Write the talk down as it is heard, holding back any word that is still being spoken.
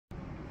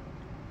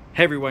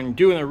Hey everyone,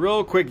 doing a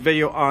real quick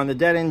video on the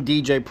Denin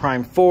DJ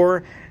Prime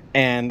 4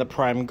 and the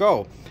Prime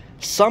Go.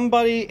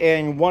 Somebody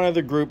in one of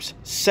the groups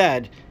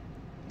said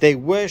they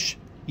wish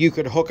you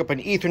could hook up an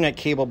Ethernet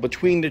cable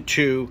between the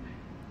two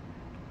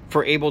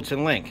for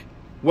Abelton Link.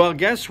 Well,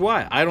 guess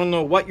what? I don't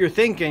know what you're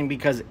thinking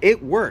because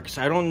it works.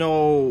 I don't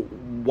know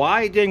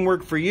why it didn't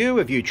work for you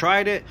if you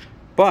tried it,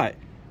 but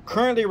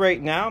currently right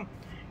now,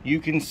 you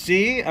can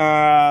see,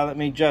 let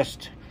me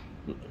just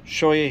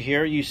show you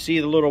here. You see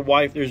the little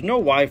Wi-Fi. There's no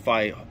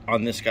Wi-Fi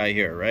on this guy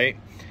here, right?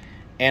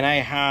 And I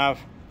have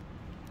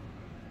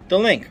the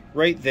link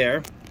right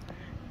there.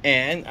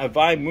 And if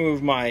I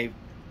move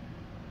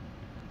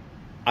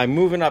I'm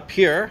moving up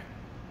here,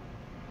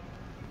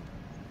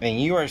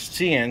 and you are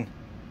seeing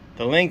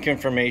the link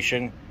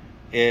information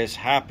is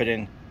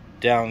happening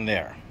down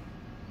there.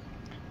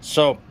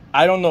 So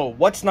I don't know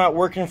what's not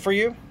working for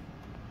you.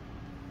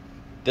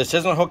 This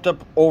isn't hooked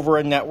up over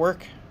a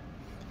network.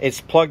 It's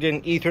plugged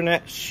in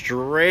Ethernet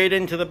straight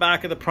into the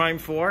back of the Prime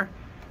 4.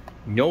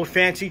 No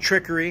fancy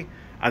trickery.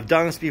 I've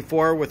done this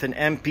before with an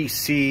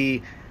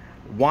MPC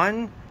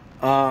 1.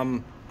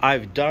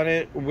 I've done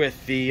it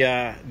with the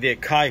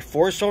Akai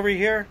Force over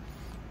here.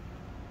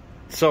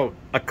 So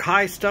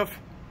Akai stuff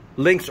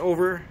links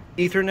over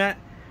Ethernet,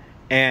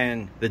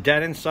 and the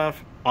Denon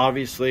stuff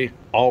obviously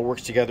all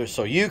works together.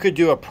 So you could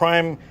do a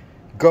Prime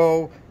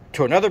Go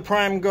to another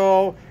Prime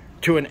Go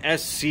to an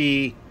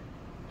SC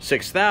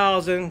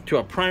 6000 to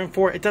a Prime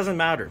 4, it doesn't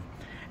matter.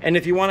 And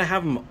if you want to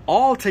have them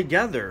all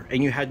together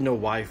and you had no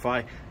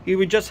Wi-Fi, you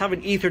would just have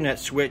an Ethernet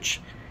switch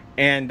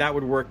and that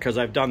would work, because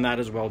I've done that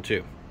as well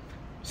too.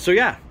 So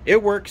yeah,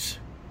 it works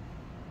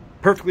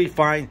perfectly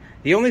fine.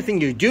 The only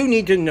thing you do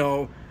need to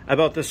know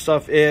about this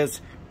stuff is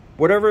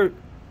whatever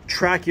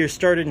track you're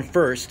starting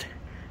first,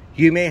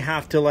 you may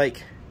have to,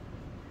 like,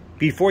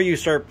 before you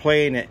start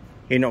playing it,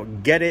 you know,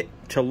 get it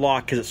to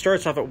lock, because it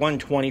starts off at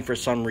 120 for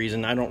some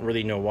reason. I don't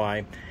really know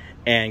why.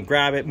 And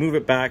grab it, move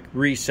it back,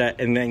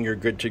 reset, and then you're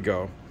good to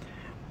go.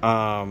 If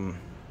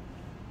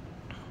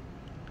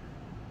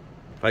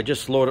I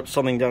just load up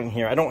something down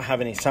here, I don't have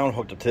any sound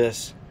hooked up to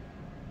this,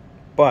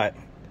 but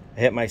I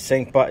hit my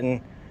sync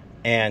button,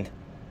 and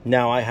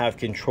now I have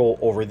control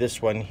over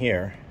this one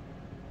here.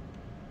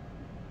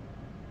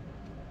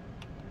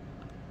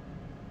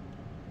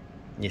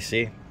 You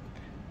see?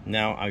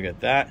 Now I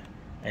got that,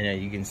 and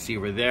then you can see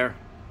over there,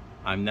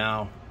 I'm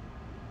now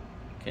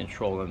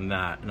controlling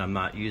that, and I'm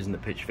not using the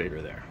pitch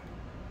fader there.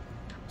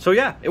 So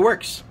yeah, it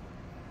works.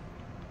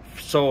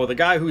 So the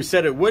guy who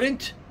said it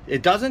wouldn't,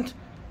 it doesn't,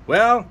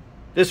 well,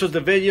 this was the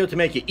video to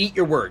make you eat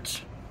your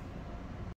words.